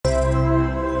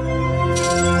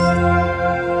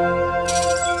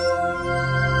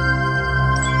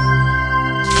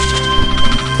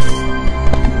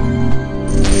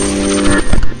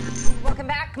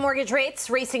Mortgage rates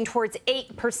racing towards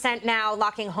 8% now,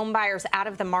 locking homebuyers out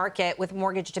of the market with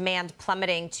mortgage demand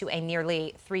plummeting to a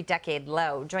nearly 3-decade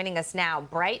low. Joining us now,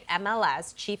 Bright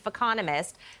MLS chief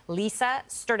economist Lisa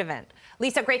Sturdivant.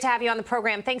 Lisa, great to have you on the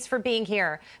program. Thanks for being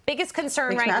here. Biggest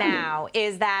concern right now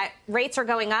is that rates are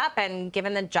going up, and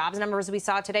given the jobs numbers we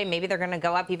saw today, maybe they're going to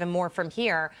go up even more from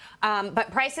here. But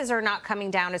prices are not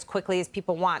coming down as quickly as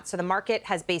people want. So the market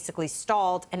has basically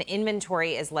stalled and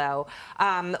inventory is low.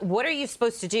 What are you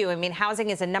supposed to do? I mean,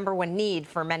 housing is a #1 need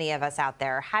for many of us out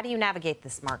there. How do you navigate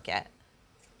this market?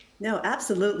 No,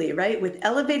 absolutely, right? With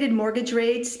elevated mortgage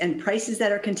rates and prices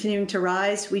that are continuing to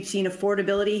rise, we've seen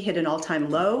affordability hit an all-time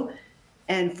low.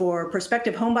 And for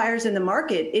prospective homebuyers in the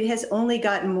market, it has only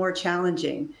gotten more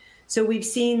challenging. So we've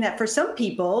seen that for some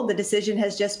people, the decision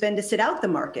has just been to sit out the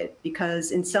market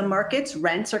because in some markets,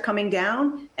 rents are coming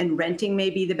down and renting may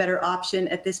be the better option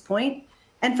at this point.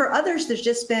 And for others, there's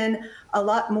just been a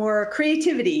lot more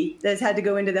creativity that's had to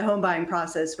go into the home buying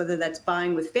process, whether that's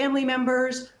buying with family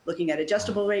members, looking at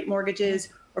adjustable rate mortgages,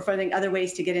 or finding other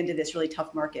ways to get into this really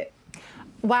tough market.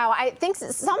 Wow, I think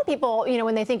some people,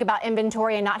 when they think about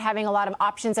inventory and not having a lot of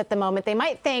options at the moment, they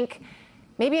might think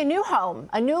maybe a new home,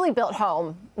 a newly built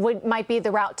home might be the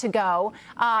route to go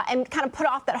and kind of put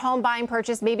off that home buying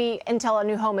purchase maybe until a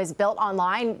new home is built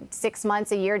online 6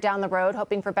 months, a year down the road,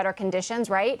 hoping for better conditions,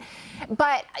 right?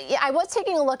 But I was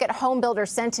taking a look at home builder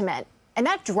sentiment, and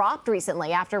that dropped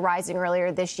recently after rising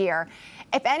earlier this year.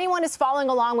 If anyone is following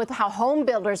along with how home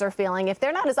builders are feeling, if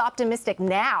they're not as optimistic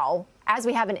now as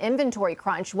we have an inventory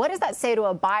crunch, what does that say to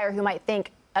a buyer who might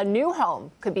think a new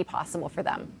home could be possible for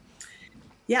them?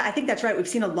 Yeah, I think that's right. We've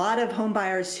seen a lot of home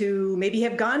buyers who maybe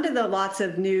have gone to the lots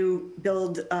of new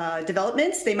build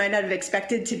developments. They might not have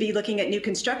expected to be looking at new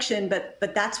construction, but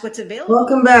that's what's available.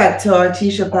 Welcome back to our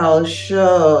Tisha Powell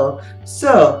show.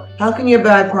 So, how can you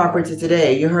buy property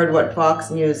today? You heard what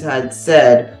Fox News had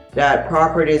said, that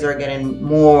properties are getting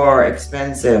more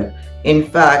expensive. In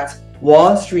fact,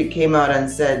 Wall Street came out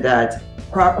and said that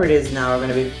properties now are going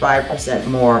to be 5%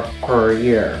 more per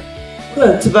year.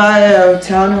 Look, to buy a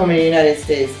townhome in the United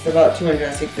States, it's about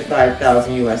 $265,000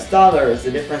 US.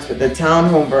 The difference with the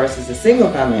townhome versus a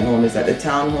single family home is that the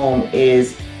townhome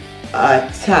is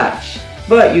attached,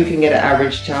 but you can get an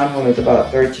average townhome is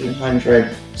about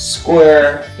 1,300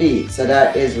 square feet. So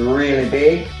that is really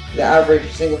big. The average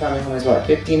single family home is about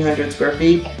 1,500 square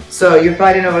feet. So you're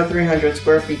fighting over 300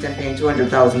 square feet and paying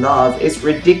 $200,000. It's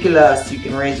ridiculous. You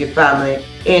can raise your family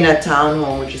in a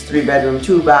townhome, which is 3-bedroom,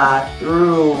 2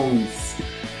 bathrooms.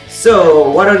 So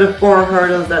what are the 4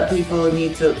 hurdles that people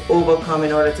need to overcome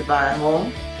in order to buy a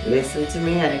home? Listen to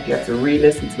me, and if you have to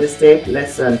re-listen to this tape,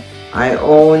 listen. I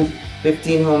owned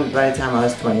 15 homes by the time I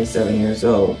was 27 years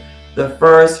old. The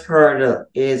first hurdle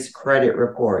is credit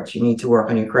report. You need to work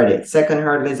on your credit. Second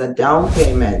hurdle is a down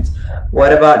payment.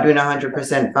 What about doing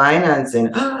 100% financing?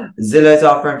 Zillow is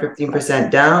offering 15%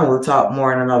 down. We'll talk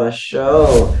more in another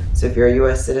show. So if you're a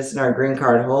U.S. citizen or a green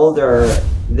card holder,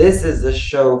 this is the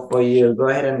show for you. Go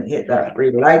ahead and hit that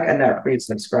free like and that free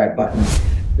subscribe button.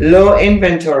 Low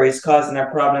inventory is causing a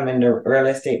problem in the real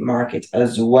estate market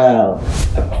as well.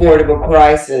 Affordable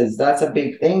prices, that's a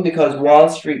big thing because Wall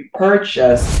Street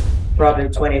purchased probably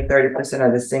 20-30%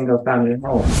 of the single family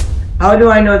homes. How do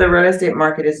I know the real estate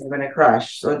market isn't going to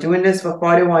crash? So doing this for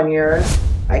 41 years,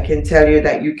 I can tell you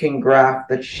that you can graph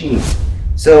the sheet.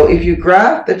 So if you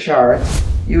graph the chart,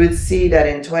 you would see that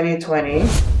in 2020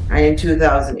 and in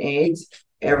 2008,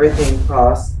 everything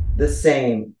costs the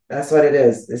same. That's what it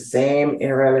is, the same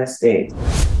in real estate.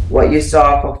 What you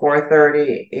saw for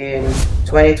 430 in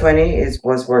 2020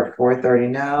 was worth 430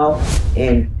 now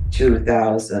in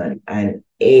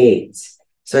 2008.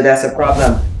 So that's a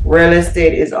problem. Real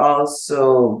estate is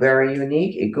also very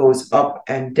unique. It goes up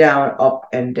and down, up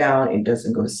and down. It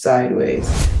doesn't go sideways.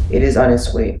 It is on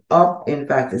its way up. In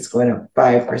fact, it's going up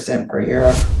 5% per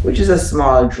year, which is a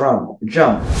small jump.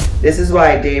 This is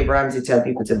why Dave Ramsey tells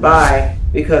people to buy,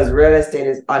 because real estate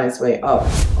is on its way up.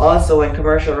 Also, when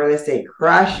commercial real estate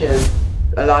crashes,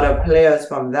 a lot of players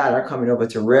from that are coming over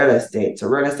to real estate. So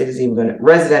real estate is even going to,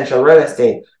 residential real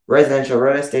estate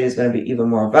is going to be even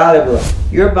more valuable.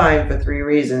 You're buying for 3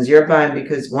 reasons. You're buying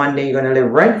because one day you're going to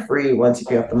live rent free once you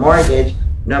pay off the mortgage.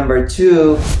 Number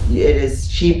 2, it is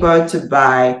cheaper to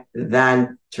buy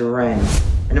than to rent.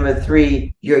 And number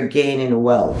 3, you're gaining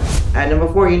wealth. And number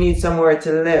 4, you need somewhere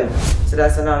to live. So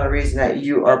that's another reason that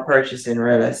you are purchasing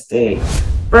real estate.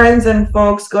 Friends and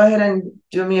folks, go ahead and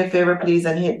do me a favor, please,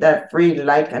 and hit that free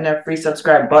like and that free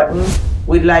subscribe button.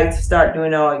 We'd like to start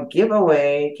doing our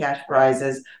giveaway cash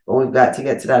prizes, but we've got to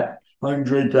get to that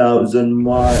 100,000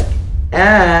 mark.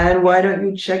 And why don't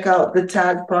you check out the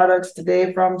tag products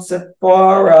today from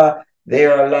Sephora? They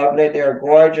are lovely, they're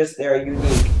gorgeous, they're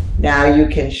unique. Now you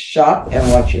can shop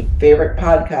and watch your favorite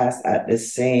podcast at the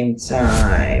same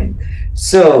time.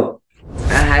 So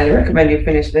I highly recommend you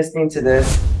finish listening to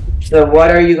this. So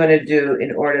what are you going to do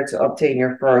in order to obtain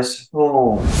your first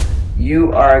home?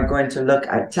 You are going to look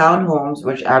at townhomes,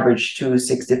 which average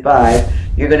 $265.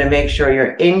 You're going to make sure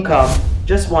your income,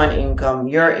 just one income,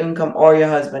 your income or your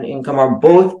husband's income or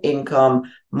both income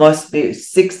must be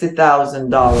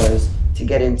 $60,000 to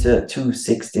get into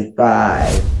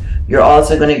 $265. You're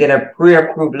also going to get a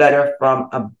pre-approved letter from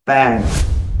a bank.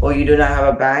 Oh, you do not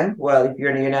have a bank? Well, if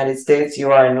you're in the United States,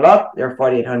 you are in luck. There are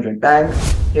 4,800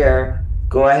 banks here.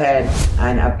 Go ahead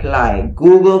and apply.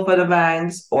 Google for the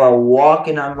banks or walk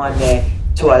in on Monday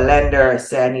to a lender.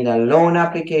 Say, I need a loan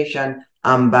application.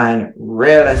 I'm buying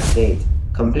real estate.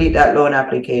 Complete that loan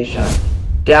application.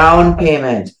 Down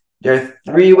payment. There are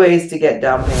 3 ways to get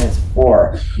down payments.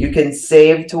 4. You can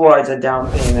save towards a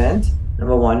down payment.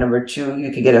 Number 1. Number 2,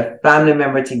 you can get a family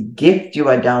member to gift you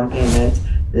a down payment.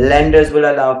 Lenders will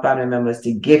allow family members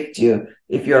to gift you.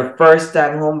 If you're a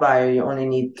first-time home buyer, you only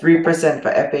need 3% for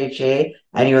FHA,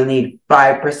 and you'll need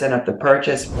 5% of the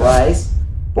purchase price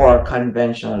for a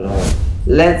conventional loan.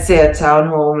 Let's say a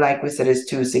townhome, like we said, is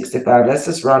 $265. Let's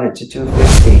just round it to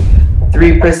 $250.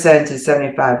 3% is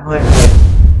 $7,500.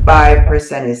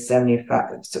 5% is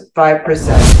 75. So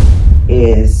 5%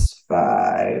 is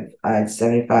 5. Add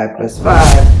 75 plus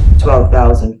 5,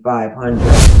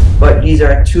 12,500. But these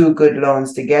are 2 good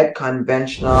loans to get,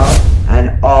 conventional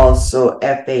and also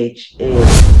FHA.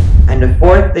 And the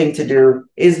 4th thing to do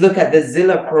is look at the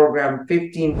Zillow program,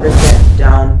 15%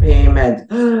 down payment.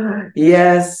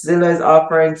 Yes, Zillow is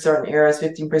offering certain areas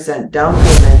 15% down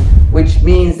payment, which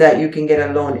means that you can get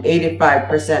a loan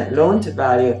 85% loan to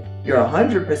value. You're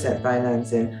 100%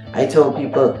 financing. I told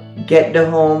people, get the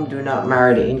home, do not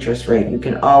marry the interest rate. You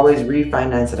can always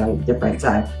refinance it at a different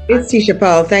time. It's Tisha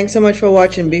Powell. Thanks so much for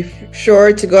watching. Be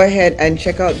sure to go ahead and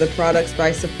check out the products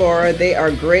by Sephora. They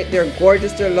are great. They're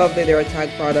gorgeous. They're lovely. They're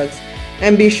tag products.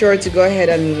 And be sure to go ahead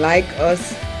and like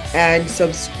us and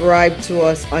subscribe to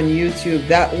us on YouTube.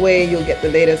 That way you'll get the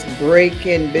latest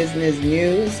breaking business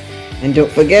news. And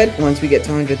don't forget, once we get to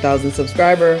 100,000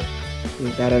 subscribers,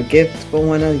 we've got a gift for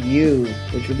one of you,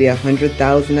 which will be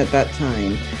 100,000 at that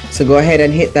time. So go ahead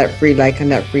and hit that free like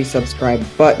and that free subscribe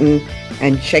button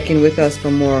and check in with us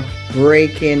for more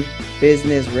breaking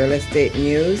business real estate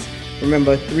news.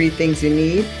 Remember, 3 things you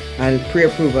need: a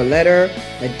pre-approval letter,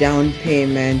 a down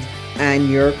payment, and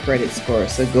your credit score.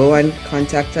 So go and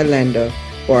contact a lender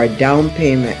for a down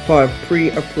payment, for a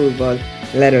pre-approval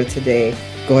letter today.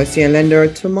 Go see a lender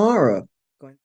tomorrow.